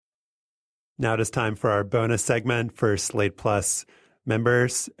Now it is time for our bonus segment for Slate Plus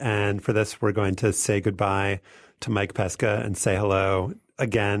members. And for this, we're going to say goodbye to Mike Pesca and say hello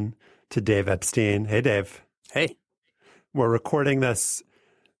again to Dave Epstein. Hey, Dave. Hey. We're recording this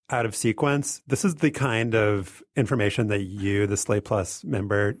out of sequence. This is the kind of information that you, the Slate Plus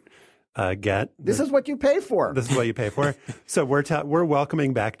member, get. This is what you pay for. This is what you pay for. So we're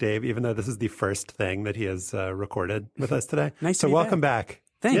welcoming back Dave, even though this is the first thing that he has recorded with us today. Nice to be welcome back.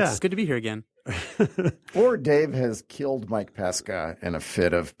 Thanks. Yeah. It's good to be here again. Or Dave has killed Mike Pesca in a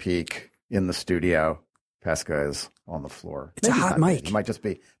fit of pique in the studio. Pesca is on the floor. It's a hot mic. He might just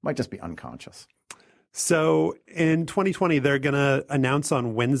be unconscious. So in 2020, they're going to announce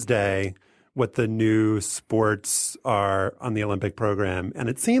on Wednesday what the new sports are on the Olympic program. And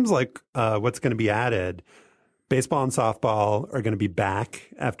it seems like what's going to be added, baseball and softball are going to be back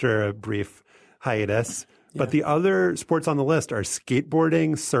after a brief hiatus. Yeah. But the other sports on the list are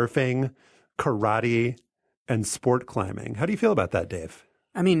skateboarding, surfing, karate, and sport climbing. How do you feel about that, Dave?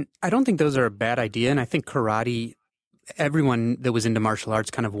 I mean, I don't think those are a bad idea. And I think karate, everyone that was into martial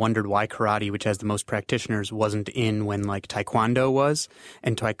arts kind of wondered why karate, which has the most practitioners, wasn't in when like taekwondo was.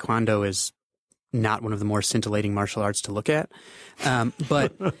 And taekwondo is not one of the more scintillating martial arts to look at.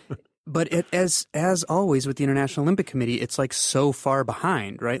 But as always with the International Olympic Committee, it's like so far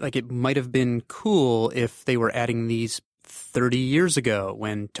behind, right? Like it might have been cool if they were adding these 30 years ago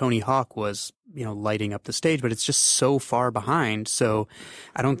when Tony Hawk was, lighting up the stage, but it's just so far behind. So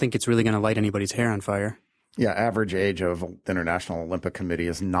I don't think it's really going to light anybody's hair on fire. Yeah, average age of the International Olympic Committee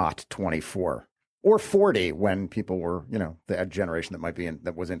is not 24 or 40 when people were, the generation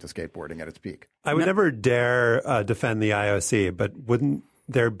that was into skateboarding at its peak. I would never dare defend the IOC, but wouldn't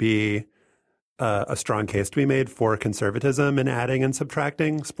there be a strong case to be made for conservatism in adding and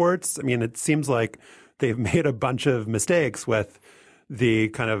subtracting sports? I mean, it seems like they've made a bunch of mistakes with the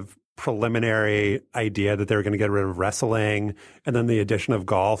kind of preliminary idea that they were going to get rid of wrestling and then the addition of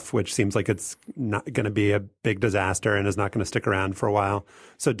golf, which seems like it's not going to be a big disaster and is not going to stick around for a while.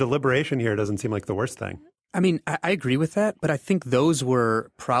 So deliberation here doesn't seem like the worst thing. I mean, I agree with that, but I think those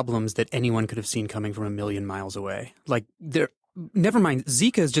were problems that anyone could have seen coming from a million miles away. Like never mind,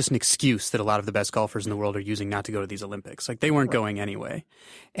 Zika is just an excuse that a lot of the best golfers in the world are using not to go to these Olympics. Like they weren't going anyway.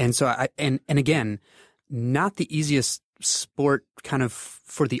 And so and again, not the easiest sport kind of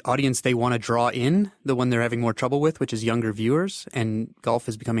for the audience they want to draw in, the one they're having more trouble with, which is younger viewers, and golf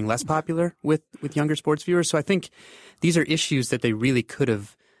is becoming less popular with younger sports viewers. So I think these are issues that they really could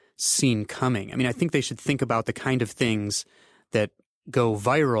have seen coming. I mean, I think they should think about the kind of things that go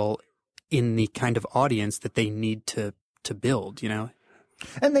viral in the kind of audience that they need to build,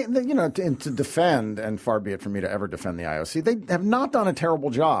 And they to defend, and far be it from me to ever defend the IOC, they have not done a terrible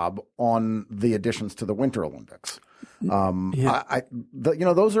job on the additions to the Winter Olympics.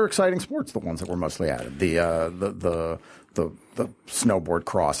 Those are exciting sports, the ones that were mostly added, the snowboard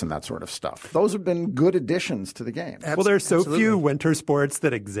cross and that sort of stuff. Those have been good additions to the game. Well, there's so few winter sports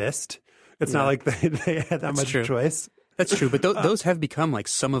that exist. It's not like they had that much choice. That's true, but those have become like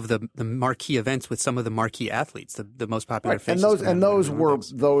some of the marquee events with some of the marquee athletes, the most popular faces. And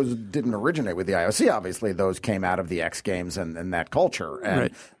those didn't originate with the IOC. Obviously, those came out of the X Games and that culture.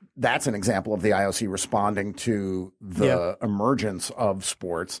 And that's an example of the IOC responding to the emergence of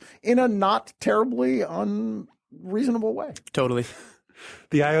sports in a not terribly unreasonable way. Totally.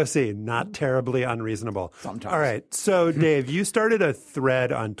 The IOC, not terribly unreasonable. Sometimes. All right. So, Dave, you started a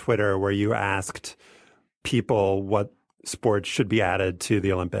thread on Twitter where you asked people what sports should be added to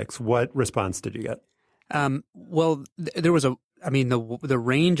the Olympics. What response did you get? Well, there was the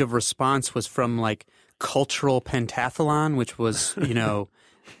range of response was from like cultural pentathlon, which was,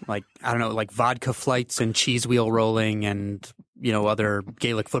 like vodka flights and cheese wheel rolling and, other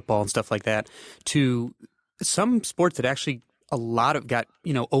Gaelic football and stuff like that, to some sports that actually a lot of got,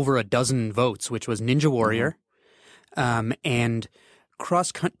 over a dozen votes, which was Ninja Warrior, and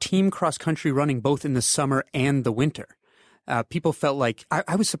team cross country running both in the summer and the winter. People felt like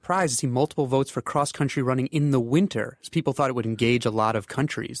I was surprised to see multiple votes for cross country running in the winter, as people thought it would engage a lot of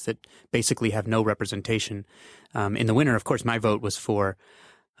countries that basically have no representation in the winter. Of course, my vote was for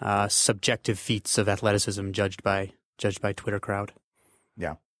subjective feats of athleticism judged by Twitter crowd.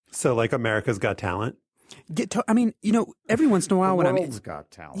 Yeah. So like America's Got Talent? Every once in a while World's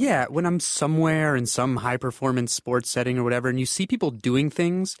Got Talent. Yeah, when I'm somewhere in some high-performance sports setting or whatever, and you see people doing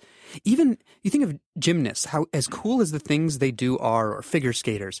things, even you think of gymnasts, how as cool as the things they do are, or figure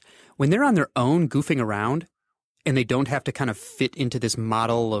skaters, when they're on their own goofing around, and they don't have to kind of fit into this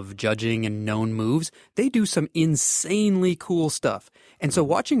model of judging and known moves, they do some insanely cool stuff. And so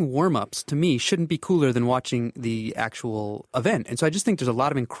watching warm-ups, to me, shouldn't be cooler than watching the actual event. And so I just think there's a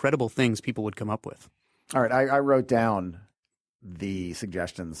lot of incredible things people would come up with. All right, I wrote down the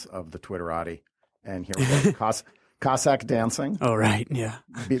suggestions of the Twitterati, and here we go. Cossack dancing. Oh, right, yeah.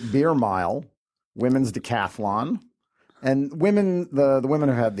 Beer mile, women's decathlon, and women. The women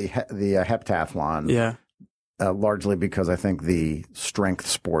have had the heptathlon. Yeah. Largely because I think the strength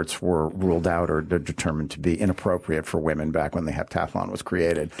sports were ruled out or determined to be inappropriate for women back when the heptathlon was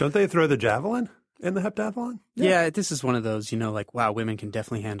created. Don't they throw the javelin in the heptathlon? Yeah, this is one of those, like, wow, women can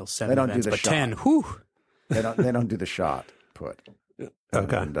definitely handle 7 They don't events, do the but shot. 10, whew. They don't do the shot put.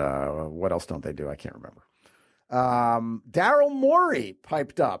 Okay. And what else don't they do? I can't remember. Daryl Morey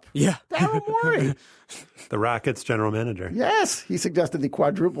piped up. Yeah. Daryl Morey. The Rockets general manager. Yes, he suggested the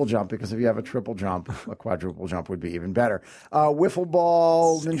quadruple jump because if you have a triple jump, a quadruple jump would be even better. Wiffle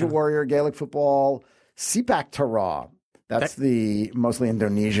ball, Ninja Warrior, Gaelic football, Sepak Takraw. That's the mostly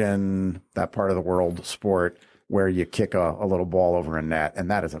Indonesian, that part of the world sport where you kick a little ball over a net, and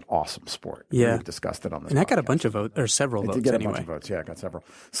that is an awesome sport. Yeah. We've discussed it on this And that got a podcast. bunch of votes, or several votes It did get anyway. a bunch of votes. Yeah, it got several.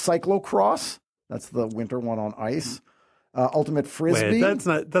 Cyclocross. That's the winter one on ice. Ultimate Frisbee. Wait,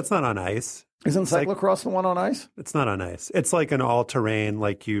 that's not on ice. Isn't cyclocross the one on ice? It's not on ice. It's like an all-terrain,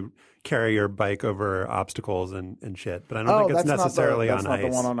 like you carry your bike over obstacles and shit. But I don't think it's necessarily on ice. That's not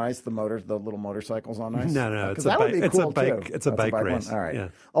the one on ice. The little motorcycles on ice. No. It's a that bike. would be It's cool a bike. too. It's a bike race. One. All right. Yeah.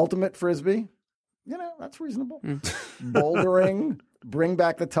 Ultimate Frisbee. That's reasonable. Bouldering. Bring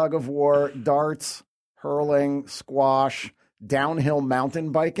back the tug of war. Darts. Hurling. Squash. Downhill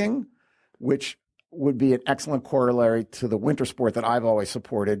mountain biking, which would be an excellent corollary to the winter sport that I've always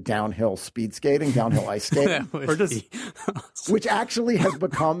supported, downhill speed skating, downhill ice skating, which actually has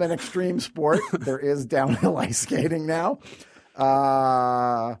become an extreme sport. There is downhill ice skating now.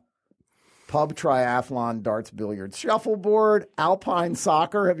 Pub triathlon, darts, billiards, shuffleboard, alpine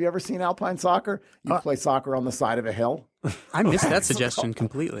soccer. Have you ever seen alpine soccer? You play soccer on the side of a hill. I missed that suggestion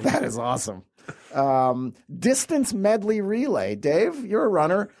completely. That is awesome. Distance medley relay. Dave, you're a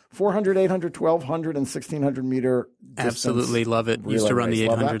runner. 400, 800, 1200, and 1600 meter distance. Absolutely love it. Used to run the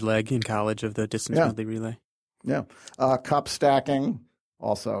race. 800 leg in college of the distance medley relay. Yeah. Cup stacking.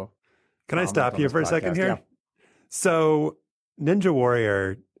 Also. Can I stop you for a second here? Yeah. So Ninja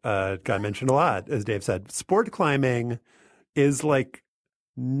Warrior got mentioned a lot, as Dave said. Sport climbing is like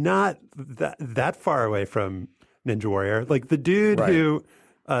not that far away from Ninja Warrior. Like the dude who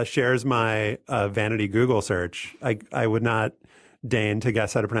shares my vanity Google search, I would not deign to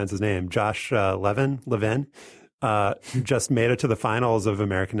guess how to pronounce his name. Josh Levin, just made it to the finals of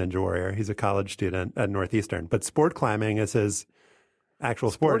American Ninja Warrior. He's a college student at Northeastern, but sport climbing is his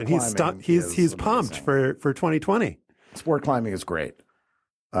actual sport, and he's pumped for 2020. Sport climbing is great.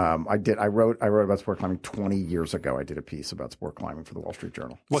 I wrote about sport climbing 20 years ago. I did a piece about sport climbing for the Wall Street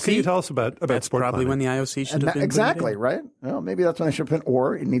Journal. What can you tell us about that's sport probably climbing? when the IOC should have been exactly right. Well, maybe that's when they should have been,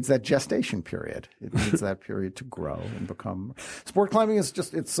 or it needs that gestation period. It needs that period to grow and become. Sport climbing is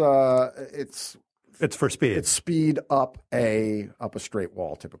just it's for speed. It's speed up a straight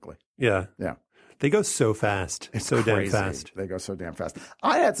wall typically. Yeah. They go so fast. It's so crazy. damn fast. They go so damn fast.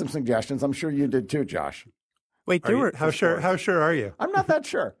 I had some suggestions. I'm sure you did too, Josh. Wait, how sure are you? I'm not that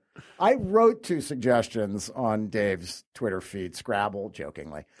sure. I wrote 2 suggestions on Dave's Twitter feed, Scrabble,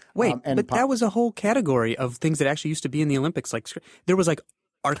 jokingly. Wait, but that was a whole category of things that actually used to be in the Olympics. Like there was like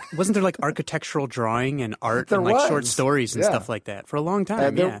art, wasn't there like architectural drawing and art and like short stories and stuff like that for a long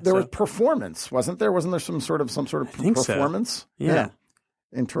time? There was performance, wasn't there? Wasn't there some sort of performance? So. Yeah.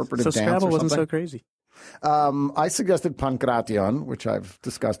 Interpretive so dance Scrabble or wasn't something? so crazy. I suggested Pankration, which I've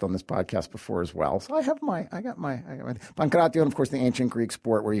discussed on this podcast before as well. So I got my Pankration, of course, the ancient Greek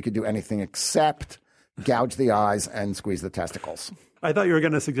sport where you could do anything except gouge the eyes and squeeze the testicles. I thought you were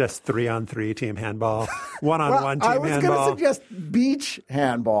going to suggest 3-on-3 team handball, 1-on-1 team handball. I was going to suggest beach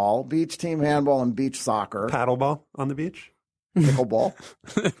handball, beach team handball, and beach soccer. Paddleball on the beach. Pickleball.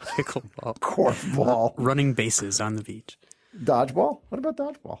 Pickleball. Korfball. Running bases on the beach. Dodgeball. What about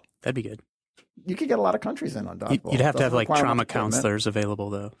dodgeball? That'd be good. You could get a lot of countries in on dodgeball. You'd have to have like trauma counselors available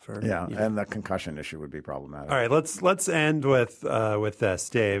though. And the concussion issue would be problematic. All right, let's end with this,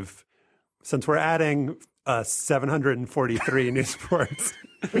 Dave. Since we're adding 743 new sports,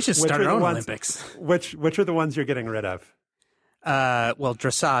 we should start our own Olympics. Which are the ones you're getting rid of? Well,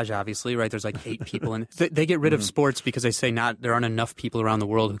 dressage, obviously, right? There's like 8 people, and they get rid of sports because they say there aren't enough people around the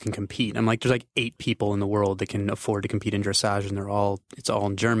world who can compete. I'm like, there's like 8 people in the world that can afford to compete in dressage, and it's all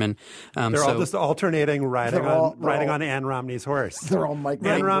in German. They're all just alternating riding on Ann Romney's horse. They're all Mike.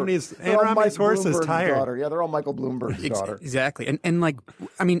 Ann Romney's horse is tired. Daughter. Yeah, they're all Michael Bloomberg's daughter. Exactly, and like,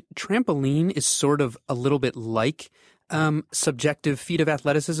 I mean, trampoline is sort of a little bit like subjective feat of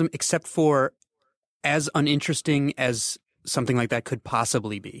athleticism, except for as uninteresting as something like that could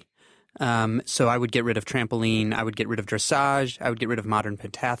possibly be. So I would get rid of trampoline. I would get rid of dressage. I would get rid of modern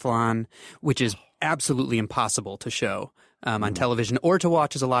pentathlon, which is absolutely impossible to show on television or to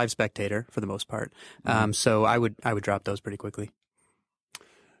watch as a live spectator for the most part. So I would drop those pretty quickly.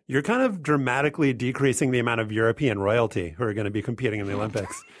 You're kind of dramatically decreasing the amount of European royalty who are going to be competing in the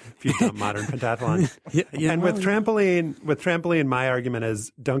Olympics if you dump modern pentathlon. And with trampoline, my argument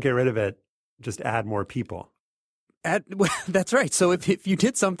is don't get rid of it. Just add more people. That's right. So if you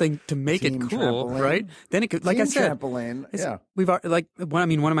did something to make Team it cool, trampoline. right? Then it could, like Team I said, trampoline. Yeah,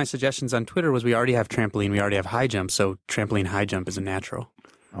 one of my suggestions on Twitter was we already have trampoline, we already have high jump, so trampoline high jump is a natural.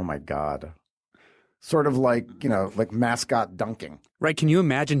 Oh my God. Sort of like, like mascot dunking. Right? Can you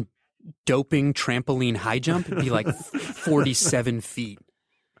imagine doping trampoline high jump? It'd be like 47 feet.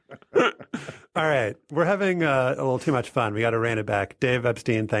 All right. We're having a little too much fun. We got to rein it back. Dave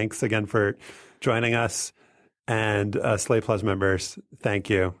Epstein, thanks again for joining us. And Slate Plus members, thank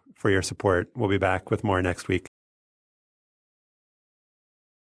you for your support. We'll be back with more next week.